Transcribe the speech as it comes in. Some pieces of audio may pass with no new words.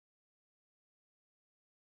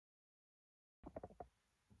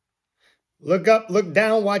Look up, look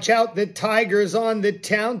down, watch out, the tiger's on the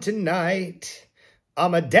town tonight.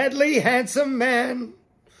 I'm a deadly handsome man.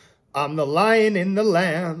 I'm the lion in the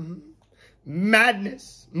lamb.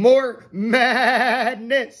 Madness, more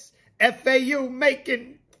madness. FAU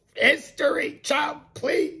making history, child,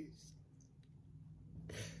 please.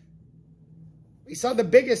 We saw the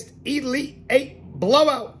biggest Elite Eight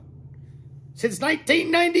blowout since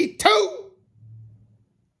 1992.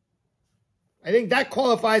 I think that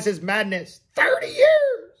qualifies as madness. 30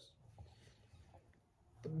 years.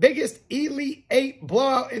 The biggest Elite Eight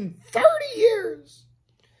blowout in 30 years.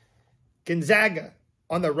 Gonzaga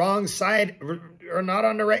on the wrong side, or not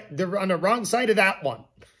on the right, they're on the wrong side of that one.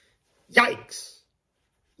 Yikes.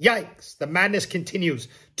 Yikes. The madness continues.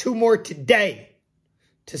 2 more today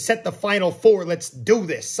to set the Final Four. Let's do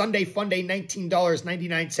this. Sunday Funday,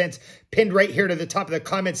 $19.99, pinned right here to the top of the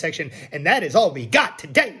comment section. And that is all we got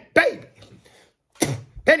today, baby.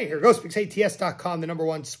 Penny here, GhostPicksATS.com, the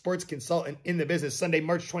 #1 sports consultant in the business. Sunday,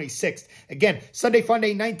 March 26th. Again, Sunday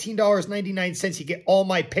Funday, $19.99. You get all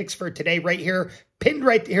my picks for today right here, pinned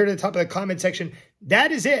right here to the top of the comment section.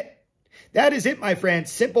 That is it. That is it, my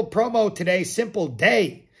friends. Simple promo today, simple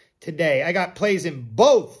day today. I got plays in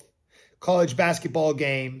both college basketball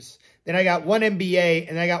games. Then I got 1 NBA,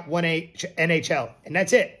 and I got 1 NHL. And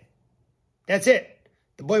that's it. That's it.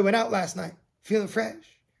 The boy went out last night. Feeling fresh.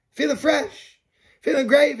 Feeling fresh. Feeling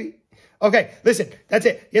gravy. Okay, listen, that's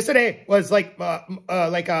it. Yesterday was like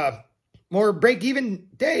a more break-even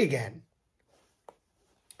day again.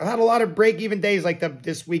 I've had a lot of break-even days like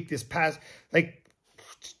this week, this past, like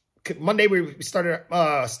Monday we started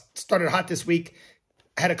hot this week.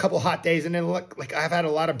 I had a couple hot days, and then look, like I've had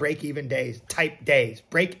a lot of break-even type days.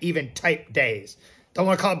 Break-even type days. Don't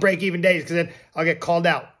want to call it break-even days because then I'll get called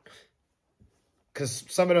out. Because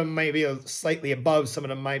some of them might be slightly above, some of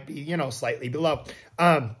them might be, slightly below.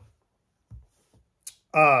 But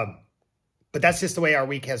that's just the way our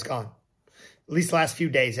week has gone. At least the last few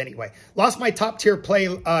days anyway. Lost my top tier play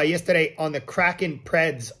yesterday on the Kraken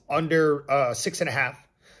Preds under 6.5.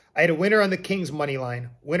 I had a winner on the Kings money line.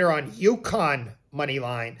 Winner on UConn money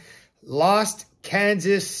line. Lost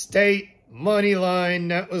Kansas State money line.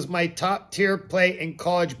 That was my top tier play in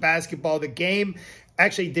college basketball. The game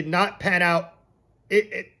actually did not pan out.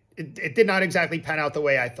 It did not exactly pan out the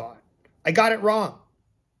way I thought. I got it wrong.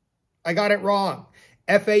 I got it wrong.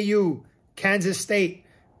 FAU, Kansas State,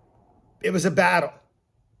 it was a battle.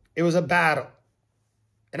 It was a battle.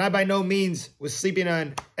 And I by no means was sleeping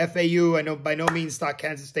on FAU. I know by no means thought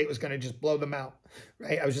Kansas State was going to just blow them out.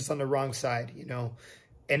 Right? I was just on the wrong side,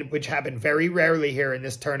 and which happened very rarely here in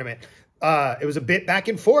this tournament. It was a bit back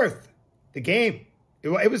and forth, the game.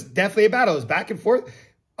 It was definitely a battle. It was back and forth.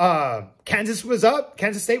 Kansas was up.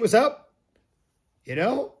 Kansas State was up. They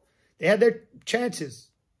had their chances.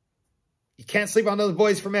 You can't sleep on those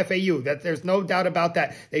boys from FAU. There's no doubt about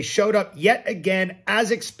that. They showed up yet again as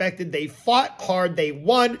expected. They fought hard. They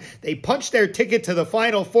won. They punched their ticket to the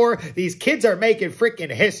Final Four. These kids are making freaking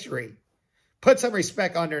history. Put some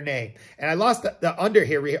respect on their name. And I lost the under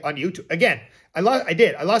here on YouTube. Again, I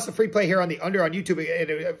lost the free play here on the under on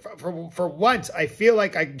YouTube. For once, I feel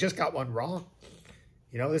like I just got one wrong.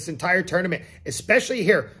 This entire tournament, especially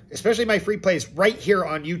here, especially my free plays right here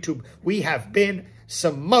on YouTube, we have been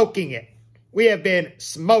smoking it. We have been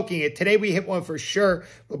smoking it. Today we hit one for sure.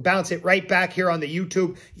 We'll bounce it right back here on the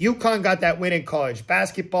YouTube. UConn got that win in college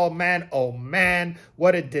basketball, man. Oh, man.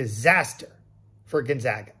 What a disaster for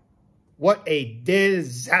Gonzaga. What a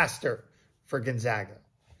disaster for Gonzaga.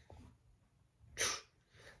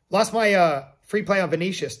 Lost my free play on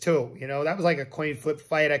Venetius, too. That was like a coin flip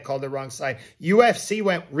fight. I called the wrong side. UFC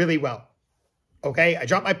went really well. Okay? I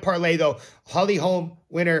dropped my parlay, though. Holly Holm,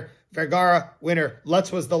 winner. Vergara, winner.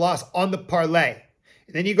 Lutz was the loss on the parlay.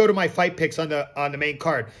 And then you go to my fight picks on the main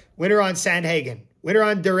card. Winner on Sandhagen. Winner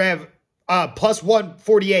on Derev, plus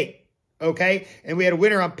 148. Okay? And we had a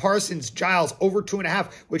winner on Parsons Giles, over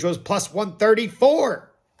 2.5, which was plus 134.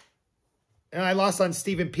 And I lost on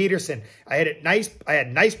Steven Peterson. I had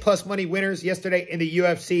nice plus money winners yesterday in the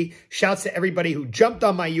UFC. Shouts to everybody who jumped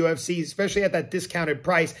on my UFC, especially at that discounted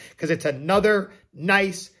price, because it's another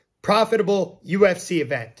nice, profitable UFC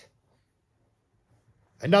event.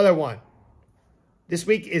 Another one. This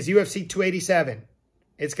week is UFC 287.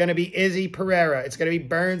 It's going to be Izzy Pereira. It's going to be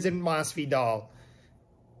Burns and Masvidal.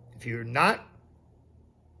 If you're not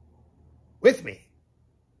with me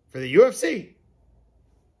for the UFC,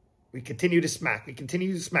 we continue to smack. We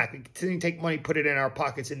continue to smack. We continue to take money, put it in our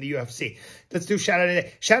pockets in the UFC. Let's do shout out of the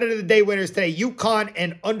day. Shout out of the day winners today. UConn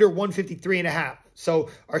and under 153.5.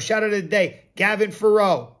 So our shout out of the day, Gavin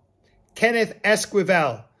Farrow, Kenneth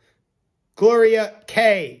Esquivel, Gloria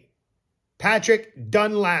K, Patrick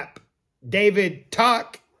Dunlap, David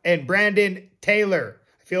Talk, and Brandon Taylor.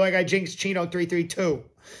 I feel like I jinxed Chino 332.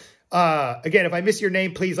 Again, if I miss your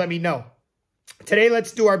name, please let me know. Today,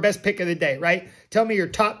 let's do our best pick of the day, right? Tell me your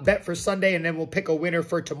top bet for Sunday, and then we'll pick a winner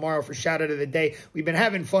for tomorrow for shout out of the day. We've been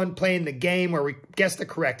having fun playing the game where we guess the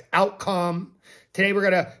correct outcome. Today, we're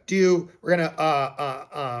gonna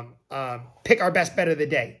pick our best bet of the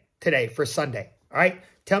day today for Sunday. All right.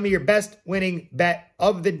 Tell me your best winning bet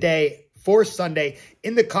of the day for Sunday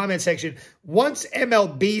in the comment section. Once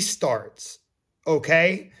MLB starts,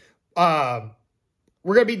 okay,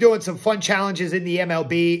 we're going to be doing some fun challenges in the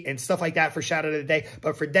MLB and stuff like that for shout out of the day.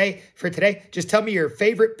 But for today, just tell me your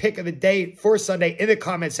favorite pick of the day for Sunday in the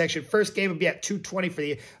comment section. First game will be at 2:20 for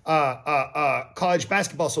the college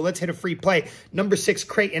basketball. So let's hit a free play. Number 6,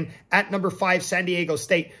 Creighton at number 5, San Diego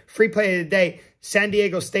State. Free play of the day, San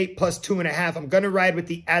Diego State plus 2.5. I'm going to ride with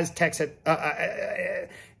the Aztecs.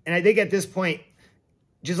 And I think at this point,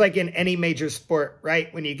 just like in any major sport,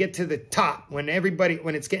 right? When you get to the top, when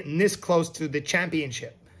it's getting this close to the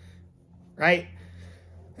championship, right?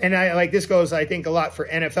 And this goes, I think, a lot for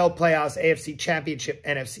NFL playoffs, AFC championship,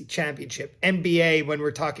 NFC championship, NBA, when we're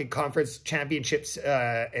talking conference championships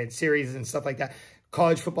and series and stuff like that,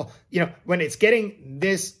 college football. You know, when it's getting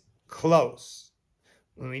this close,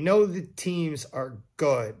 when we know the teams are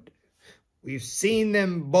good, we've seen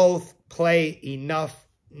them both play enough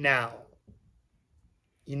now.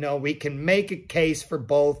 You know, we can make a case for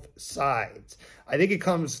both sides. I think it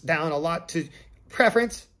comes down a lot to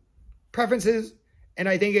preferences, and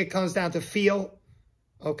I think it comes down to feel,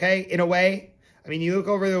 okay, in a way. I mean, you look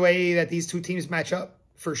over the way that these two teams match up,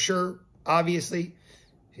 for sure, obviously.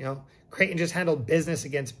 You know, Creighton just handled business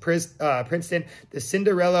against Princeton. The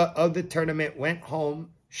Cinderella of the tournament went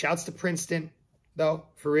home. Shouts to Princeton, though,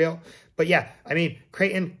 for real. But yeah, I mean,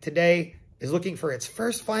 Creighton today is looking for its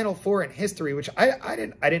first Final Four in history, which I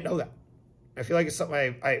didn't know that. I feel like it's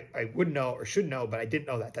something I would know or should know, but I didn't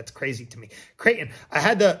know that. That's crazy to me. Creighton, I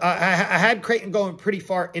had Creighton going pretty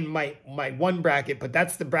far in my one bracket, but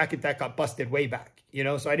that's the bracket that got busted way back, you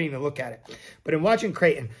know, so I didn't even look at it. But in watching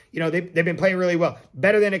Creighton, you know, they've been playing really well,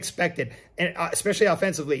 better than expected, and especially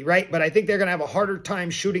offensively, right? But I think they're going to have a harder time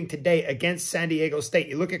shooting today against San Diego State.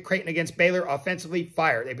 You look at Creighton against Baylor, offensively,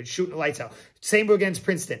 fire. They've been shooting the lights out. Same against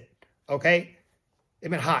Princeton. Okay,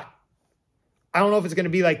 they've been hot. I don't know if it's going to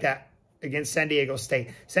be like that against San Diego State.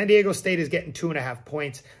 San Diego State is getting 2.5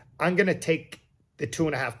 points. I'm going to take the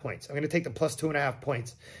 2.5 points. I'm going to take the plus 2.5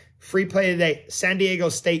 points. Free play today, San Diego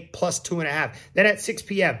State plus 2.5. Then at 6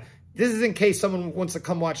 p.m., this is in case someone wants to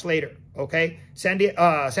come watch later, okay? San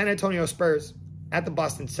Antonio Spurs at the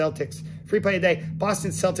Boston Celtics. Free play today,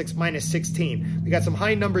 Boston Celtics minus 16. We got some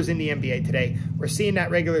high numbers in the NBA today. We're seeing that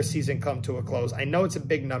regular season come to a close. I know it's a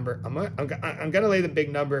big number. I'm going to lay the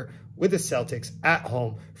big number with the Celtics at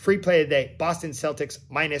home. Free play today, Boston Celtics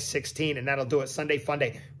minus 16, and that'll do it. Sunday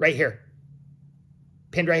Funday right here.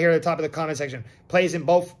 Pinned right here at the top of the comment section. Plays in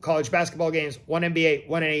both college basketball games, one NBA,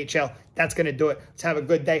 one NHL. That's going to do it. Let's have a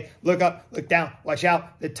good day. Look up, look down, watch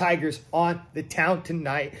out. The Tigers on the town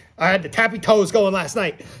tonight. I had the tappy toes going last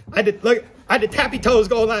night. I had the tappy toes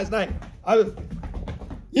going last night.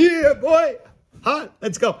 Yeah, boy. Huh?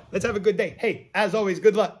 Let's go. Let's have a good day. Hey, as always,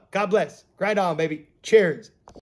 good luck. God bless. Grind on, baby. Cheers.